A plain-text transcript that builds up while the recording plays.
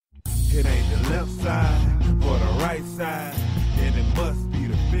It ain't the left side or the right side, then it must be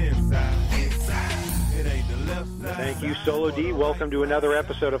the fin side. It ain't the left side. Thank you, Solo D. Welcome to another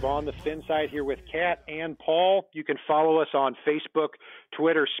episode of On the Fin Side here with Kat and Paul. You can follow us on Facebook,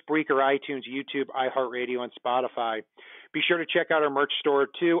 Twitter, Spreaker, iTunes, YouTube, iHeartRadio, and Spotify. Be sure to check out our merch store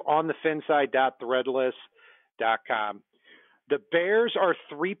too, onthefinside.threadless.com. The Bears are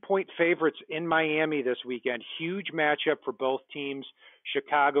 3-point favorites in Miami this weekend. Huge matchup for both teams.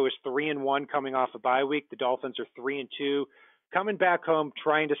 Chicago is 3-1 coming off a bye week. The Dolphins are 3-2, coming back home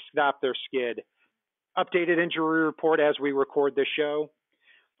trying to stop their skid. Updated injury report as we record this show.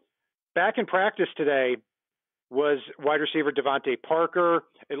 Back in practice today was wide receiver Devontae Parker.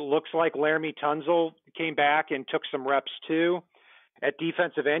 It looks like Laramie Tunzel came back and took some reps too. At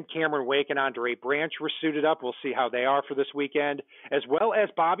defensive end, Cameron Wake and Andre Branch were suited up. We'll see how they are for this weekend, as well as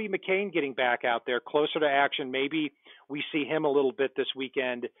Bobby McCain getting back out there closer to action. Maybe we see him a little bit this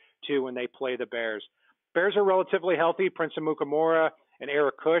weekend too when they play the Bears. Bears are relatively healthy. Prince Amukamara and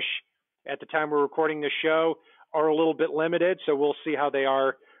Eric Kush, at the time we're recording this show, are a little bit limited, so we'll see how they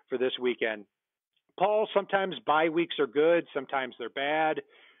are for this weekend. Paul, sometimes bye weeks are good, sometimes they're bad.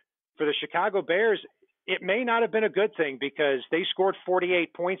 For the Chicago Bears, it may not have been a good thing because they scored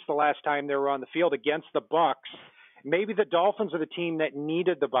 48 points the last time they were on the field against the Bucks. Maybe the Dolphins are the team that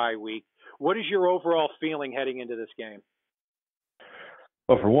needed the bye week. What is your overall feeling heading into this game?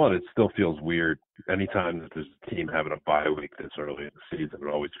 Well, for one, it still feels weird. Anytime that there's a team having a bye week this early in the season,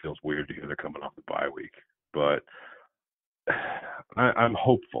 it always feels weird to hear they're coming off the bye week. But I'm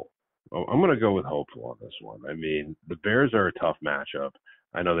hopeful. I'm going to go with hopeful on this one. I mean, the Bears are a tough matchup.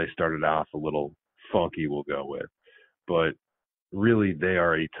 I know they started off a little funky, we'll go with, but really they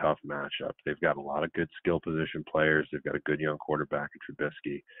are a tough matchup. They've got a lot of good skill position players. They've got a good young quarterback in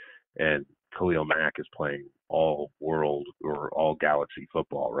Trubisky, and Khalil-Mack is playing all world or all galaxy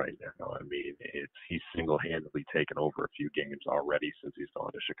football right now. I mean, he's single-handedly taken over a few games already since he's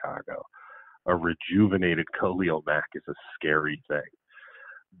gone to Chicago. A rejuvenated Khalil-Mack is a scary thing,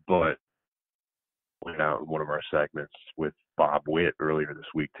 but went out in one of our segments with Bob Witt earlier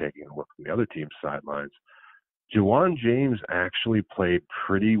this week taking a look from the other team's sidelines. Juwan James actually played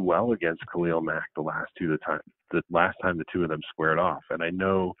pretty well against Khalil-Mack the last time the two of them squared off. And I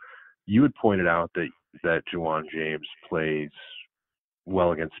know you had pointed out that Juwan James plays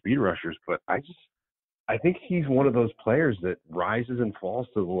well against speed rushers, but I think he's one of those players that rises and falls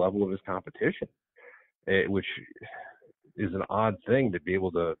to the level of his competition, which is an odd thing to be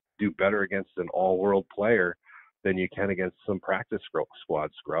able to do better against an all-world player than you can against some practice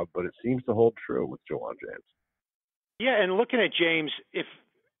squad scrub, but it seems to hold true with Juwan James. Yeah, and looking at James, if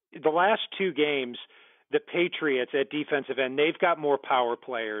the last two games, the Patriots at defensive end, they've got more power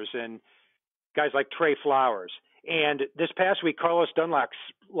players and guys like Trey Flowers. And this past week, Carlos Dunlap's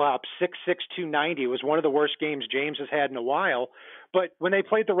 6'6", 290 was one of the worst games James has had in a while. But when they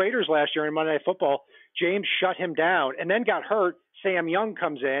played the Raiders last year in Monday Night Football, James shut him down and then got hurt. Sam Young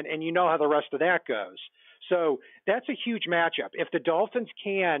comes in, and you know how the rest of that goes. So that's a huge matchup. If the Dolphins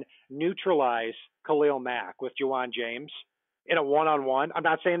can neutralize Khalil-Mack with Juwan James in a one-on-one, I'm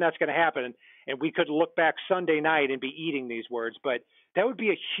not saying that's going to happen, and we could look back Sunday night and be eating these words, but that would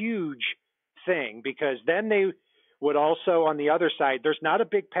be a huge thing because then they would also, on the other side, there's not a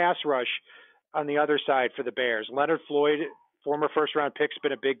big pass rush on the other side for the Bears. Leonard Floyd, former first-round pick, has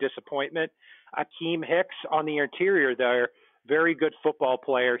been a big disappointment. Akeem Hicks on the interior there, very good football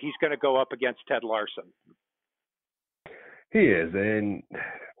player. He's going to go up against Ted Larson. He is. And,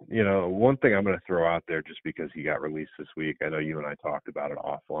 you know, one thing I'm going to throw out there just because he got released this week, I know you and I talked about it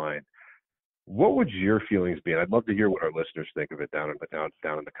offline. What would your feelings be? And I'd love to hear what our listeners think of it down in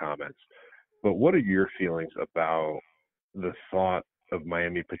the comments. But what are your feelings about the thought of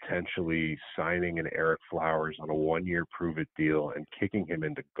Miami potentially signing an Eric Flowers on a one-year prove-it deal and kicking him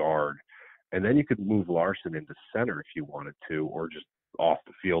into guard? And then you could move Larson into center if you wanted to, or just off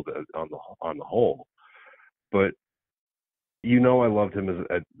the field on the whole. But you know, I loved him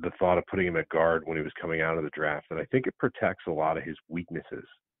as the thought of putting him at guard when he was coming out of the draft, and I think it protects a lot of his weaknesses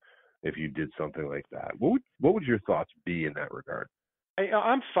if you did something like that. What would your thoughts be in that regard?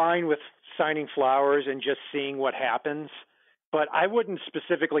 I'm fine with signing Flowers and just seeing what happens, but I wouldn't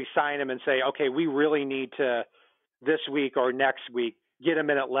specifically sign him and say, okay, we really need to this week or next week get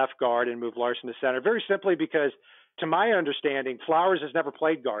him in at left guard and move Larson to center. Very simply because, to my understanding, Flowers has never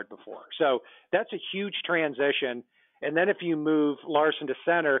played guard before. So that's a huge transition. And then if you move Larson to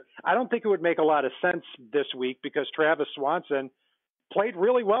center, I don't think it would make a lot of sense this week because Travis Swanson played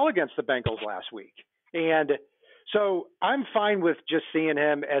really well against the Bengals last week. And so I'm fine with just seeing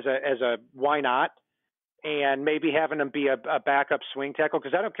him as a why not. and maybe having him be a backup swing tackle,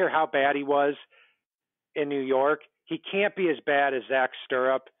 because I don't care how bad he was in New York, he can't be as bad as Zach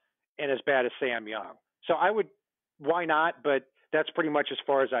Stirrup and as bad as Sam Young. So why not? But that's pretty much as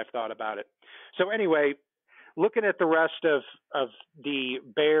far as I've thought about it. So anyway, looking at the rest of the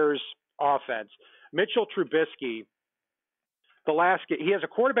Bears offense, Mitchell Trubisky, he has a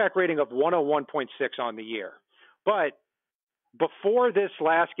quarterback rating of 101.6 on the year. But before this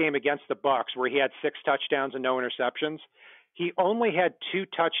last game against the Bucs, where he had 6 touchdowns and no interceptions, he only had 2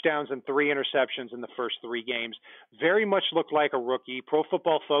 touchdowns and 3 interceptions in the first 3 games. Very much looked like a rookie. Pro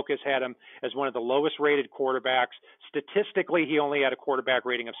Football Focus had him as one of the lowest rated quarterbacks. Statistically, he only had a quarterback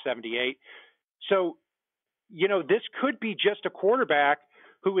rating of 78. So, this could be just a quarterback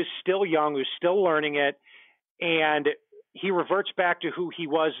who is still young, who's still learning it, and he reverts back to who he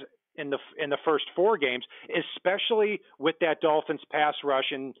was in the first 4 games, especially with that Dolphins pass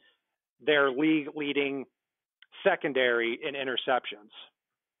rush and their league leading secondary in interceptions.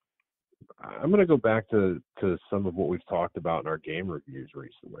 I'm going to go back to some of what we've talked about in our game reviews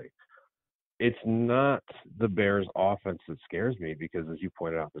recently. It's not the Bears offense that scares me because, as you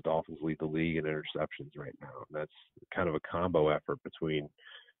pointed out, the Dolphins lead the league in interceptions right now. And that's kind of a combo effort between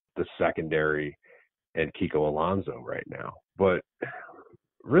the secondary and Kiko Alonso right now. But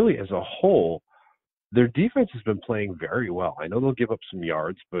really, as a whole, their defense has been playing very well. I know they'll give up some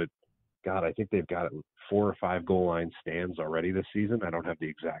yards, but God, I think they've got 4 or 5 goal line stands already this season. I don't have the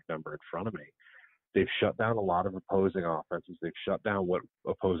exact number in front of me. They've shut down a lot of opposing offenses. They've shut down what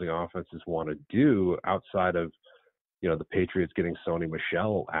opposing offenses want to do outside of, the Patriots getting Sony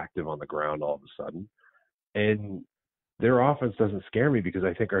Michel active on the ground all of a sudden. And their offense doesn't scare me because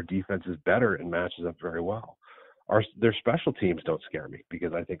I think our defense is better and matches up very well. Their special teams don't scare me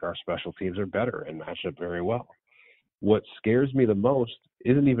because I think our special teams are better and match up very well. What scares me the most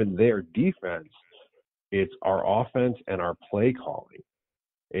isn't even their defense. It's our offense and our play calling.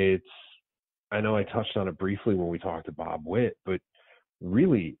 I know I touched on it briefly when we talked to Bob Witt, but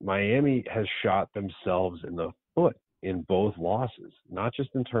really Miami has shot themselves in the foot in both losses, not just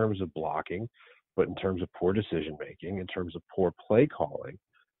in terms of blocking, but in terms of poor decision making, in terms of poor play calling.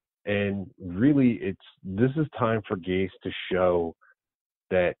 And really this is time for Gase to show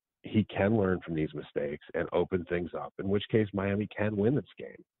that he can learn from these mistakes and open things up, in which case Miami can win this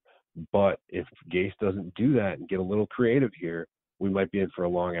game. But if Gase doesn't do that and get a little creative here, we might be in for a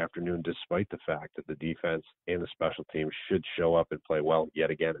long afternoon, despite the fact that the defense and the special teams should show up and play well yet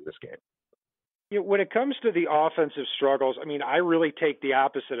again in this game. When it comes to the offensive struggles, I really take the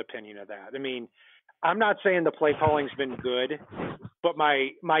opposite opinion of that. I'm not saying the play calling's been good, but my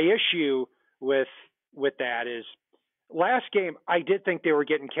issue with that is last game, I did think they were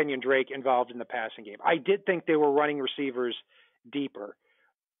getting Kenyon Drake involved in the passing game. I did think they were running receivers deeper.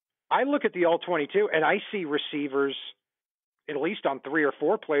 I look at the all-22 and I see receivers at least on 3 or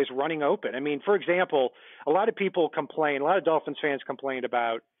 4 plays running open. For example, a lot of Dolphins fans complained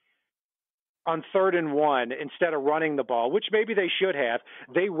about on 3rd and 1, instead of running the ball, which maybe they should have,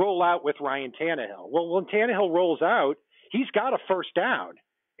 they roll out with Ryan Tannehill. Well, when Tannehill rolls out, he's got a first down.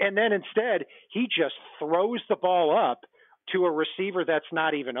 And then instead, he just throws the ball up to a receiver that's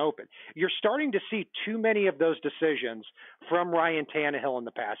not even open. You're starting to see too many of those decisions from Ryan Tannehill in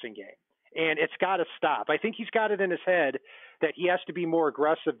the passing game. And it's got to stop. I think he's got it in his head that he has to be more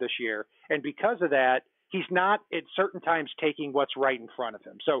aggressive this year. And because of that, he's not at certain times taking what's right in front of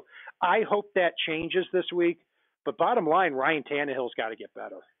him. So I hope that changes this week. But bottom line, Ryan Tannehill's got to get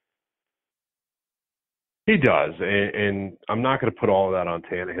better. He does. And I'm not going to put all of that on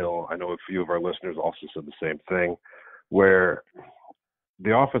Tannehill. I know a few of our listeners also said the same thing, where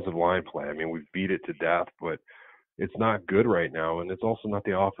the offensive line play, we've beat it to death, but it's not good right now. And it's also not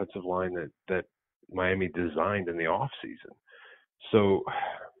the offensive line that Miami designed in the offseason. So,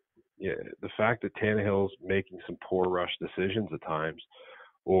 yeah, the fact that Tannehill's making some poor rush decisions at times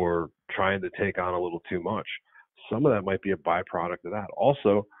or trying to take on a little too much, some of that might be a byproduct of that.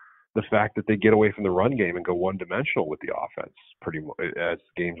 Also, the fact that they get away from the run game and go one-dimensional with the offense pretty much as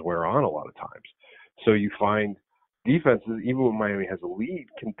games wear on a lot of times. So you find defenses, even when Miami has a lead,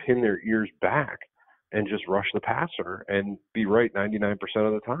 can pin their ears back and just rush the passer and be right 99%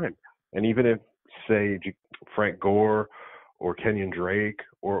 of the time. And even if, say, Frank Gore or Kenyon Drake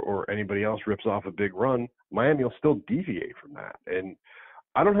or anybody else rips off a big run, Miami will still deviate from that. And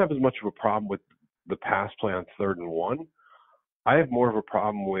I don't have as much of a problem with the pass play on 3rd and 1. I have more of a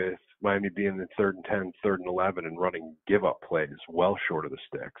problem with Miami being in 3rd and 10, 3rd and 11 and running give-up plays well short of the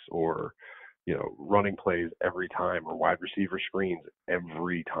sticks, or, running plays every time, or wide receiver screens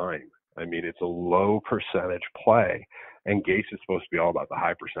every time. It's a low percentage play, and Gase is supposed to be all about the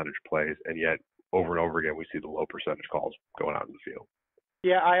high percentage plays, and yet over and over again, we see the low percentage calls going out in the field.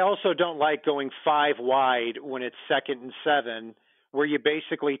 Yeah, I also don't like going 5 wide when it's 2nd and 7, where you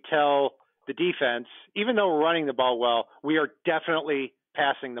basically tell the defense, even though we're running the ball well, we are definitely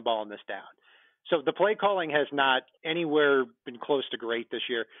passing the ball in this down. So the play calling has not anywhere been close to great this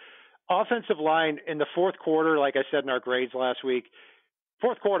year. Offensive line in the fourth quarter, like I said in our grades last week,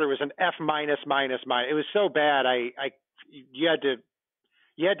 fourth quarter was an F minus minus minus. It was so bad, you had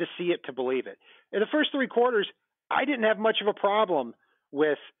to see it to believe it. In the first 3 quarters, I didn't have much of a problem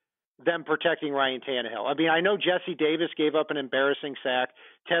with them protecting Ryan Tannehill. I mean, I know Jesse Davis gave up an embarrassing sack.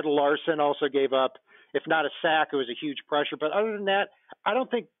 Ted Larson also gave up, if not a sack, it was a huge pressure. But other than that, I don't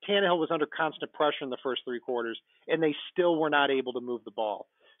think Tannehill was under constant pressure in the first 3 quarters, and they still were not able to move the ball.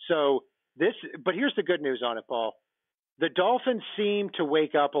 But here's the good news on it, Paul. The Dolphins seem to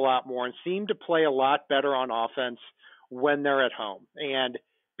wake up a lot more and seem to play a lot better on offense when they're at home. And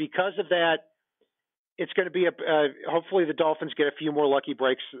because of that, it's going to be hopefully the Dolphins get a few more lucky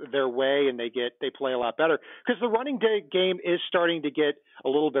breaks their way and they play a lot better, because the running game is starting to get a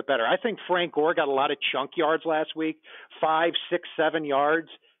little bit better. I think Frank Gore got a lot of chunk yards last week, 5, 6, 7 yards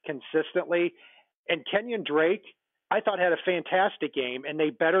consistently. And Kenyon Drake, I thought, had a fantastic game, and they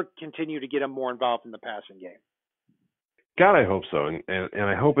better continue to get him more involved in the passing game. God, I hope so. And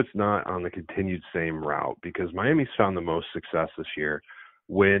I hope it's not on the continued same route, because Miami's found the most success this year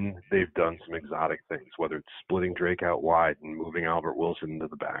when they've done some exotic things, whether it's splitting Drake out wide and moving Albert Wilson into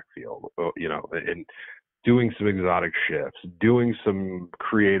the backfield, and doing some exotic shifts, doing some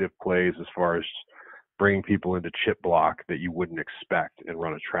creative plays as far as bringing people into chip block that you wouldn't expect and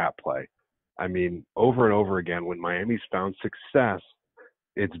run a trap play. I mean, over and over again, when Miami's found success,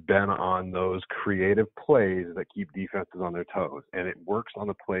 it's been on those creative plays that keep defenses on their toes. And it works on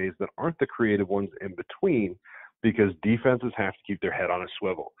the plays that aren't the creative ones in between, because defenses have to keep their head on a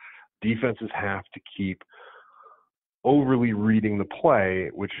swivel. Defenses have to keep overly reading the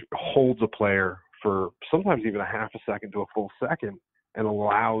play, which holds a player for sometimes even a half a second to a full second and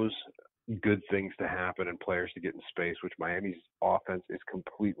allows good things to happen and players to get in space, which Miami's offense is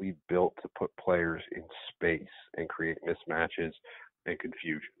completely built to put players in space and create mismatches and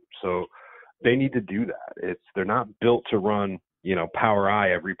confusion. So they need to do that. They're not built to run, power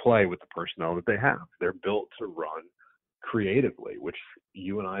eye every play with the personnel that they have. They're built to run creatively, which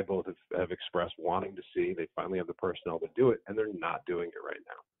you and I both have expressed wanting to see. They finally have the personnel to do it, and they're not doing it right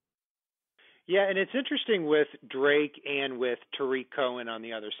now. Yeah, and it's interesting with Drake and with Tariq Cohen on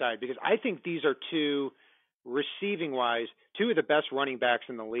the other side, because I think these are two, receiving-wise, two of the best running backs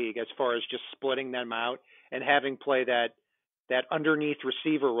in the league as far as just splitting them out and having play that underneath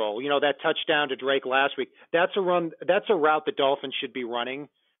receiver role. That touchdown to Drake last week, that's a route the Dolphins should be running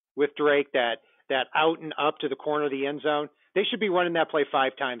with Drake, that out and up to the corner of the end zone. They should be running that play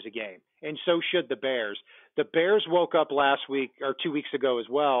 5 times a game, and so should the Bears. The Bears woke up last week, or 2 weeks ago as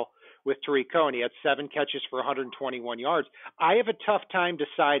well, with Tariq Cohen. He had 7 catches for 121 yards. I have a tough time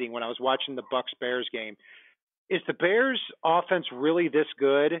deciding when I was watching the Bucs-Bears game, is the Bears offense really this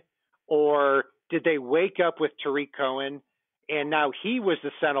good, or did they wake up with Tariq Cohen and now he was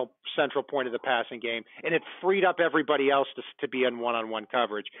the central point of the passing game, and it freed up everybody else to be in one-on-one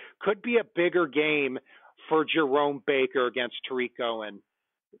coverage? Could be a bigger game for Jerome Baker against Tariq Cohen,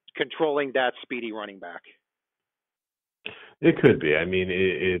 controlling that speedy running back. It could be. I mean,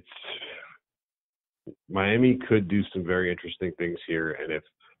 it's Miami could do some very interesting things here, and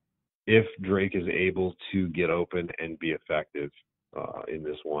if Drake is able to get open and be effective in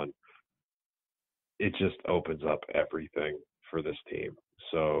this one, it just opens up everything for this team.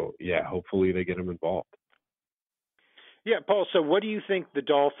 So, yeah, hopefully they get him involved. Yeah, Paul, so what do you think the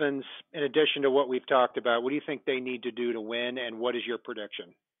Dolphins, in addition to what we've talked about, what do you think they need to do to win, and what is your prediction?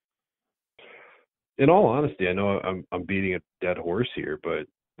 In all honesty, I know I'm beating a dead horse here, but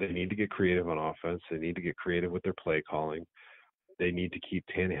they need to get creative on offense. They need to get creative with their play calling. They need to keep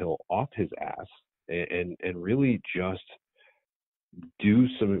Tannehill off his ass and really just do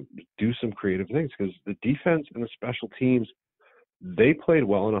some creative things, because the defense and the special teams, they played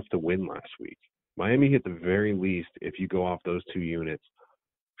well enough to win last week. Miami, at the very least, if you go off those 2 units,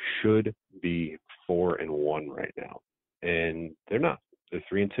 should be 4-1 right now, and they're not. They're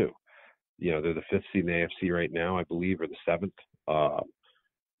 3-2. They're the 5th seed in the AFC right now, I believe, or the 7th,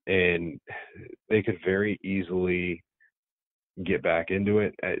 and they could very easily get back into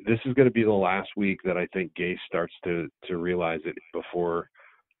it. This is going to be the last week that I think Gase starts to realize it before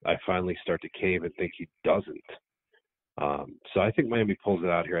I finally start to cave and think he doesn't. So I think Miami pulls it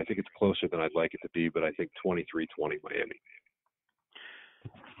out here. I think it's closer than I'd like it to be, but I think 23-20 Miami.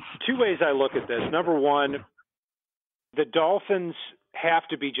 2 ways I look at this. Number one, the Dolphins have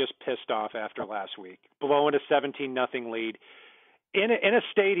to be just pissed off after last week, blowing a 17-0 lead in a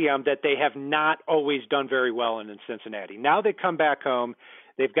stadium that they have not always done very well in Cincinnati. Now they come back home.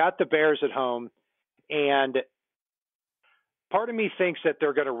 They've got the Bears at home, and part of me thinks that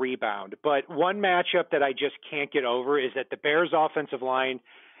they're going to rebound. But one matchup that I just can't get over is that the Bears offensive line,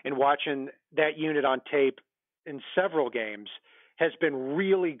 and watching that unit on tape in several games, has been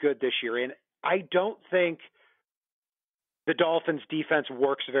really good this year. And I don't think the Dolphins defense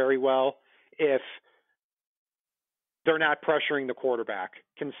works very well if they're not pressuring the quarterback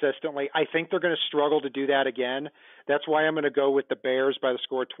consistently. I think they're going to struggle to do that again. That's why I'm going to go with the Bears by the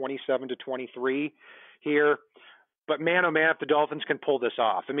score 27-23 here. But man, oh man, if the Dolphins can pull this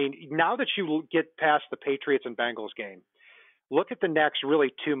off. I mean, now that you get past the Patriots and Bengals game, look at the next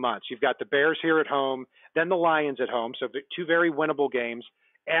really 2 months. You've got the Bears here at home, then the Lions at home. So two very winnable games.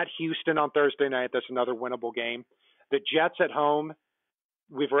 At Houston on Thursday night, that's another winnable game. The Jets at home.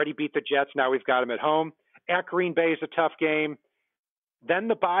 We've already beat the Jets. Now we've got them at home. At Green Bay is a tough game. Then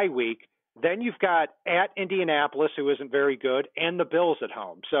the bye week. Then you've got at Indianapolis, who isn't very good, and the Bills at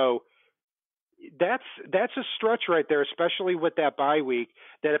home. So that's a stretch right there, especially with that bye week,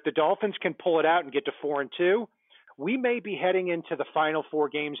 that if the Dolphins can pull it out and get to 4-2, we may be heading into the final 4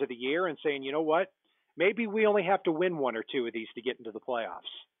 games of the year and saying, you know what, maybe we only have to win 1 or 2 of these to get into the playoffs.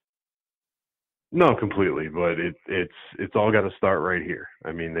 No, completely, but it's all got to start right here.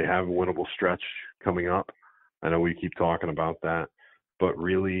 I mean, they have a winnable stretch coming up. I know we keep talking about that, but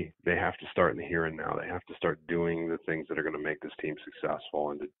really they have to start in the here and now. They have to start doing the things that are going to make this team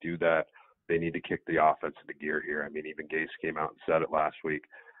successful, and to do that, they need to kick the offense into gear here. I mean, even Gase came out and said it last week.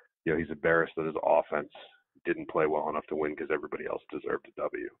 You know, he's embarrassed that his offense didn't play well enough to win because everybody else deserved a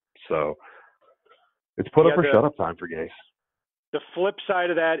W. So it's put up or shut up time for Gase. The flip side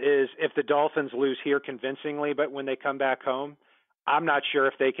of that is if the Dolphins lose here convincingly, but when they come back home, I'm not sure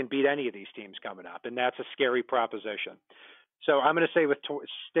if they can beat any of these teams coming up, and that's a scary proposition. So I'm going to say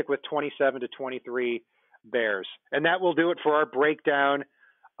stick with 27-23 Bears. And that will do it for our breakdown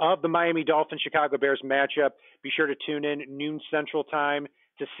of the Miami Dolphins Chicago Bears matchup. Be sure to tune in noon Central Time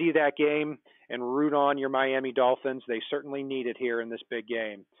to see that game and root on your Miami Dolphins. They certainly need it here in this big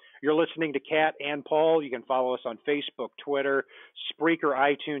game. You're listening to Kat and Paul. You can follow us on Facebook, Twitter, Spreaker,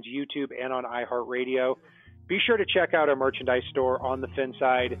 iTunes, YouTube, and on iHeartRadio. Be sure to check out our merchandise store on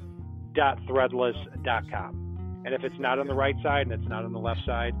thefinside.threadless.com. And if it's not on the right side and it's not on the left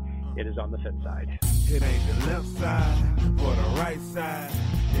side, it is on the fin side. It ain't the left side or the right side,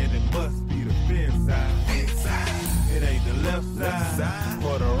 and it must be the fin side. It ain't the left side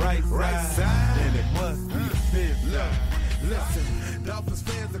or the right side, and it must be the fin side. Listen, Dolphins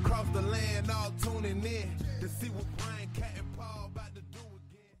fans across the land all tuning in to see what Brian, Cat, and Paul about to do.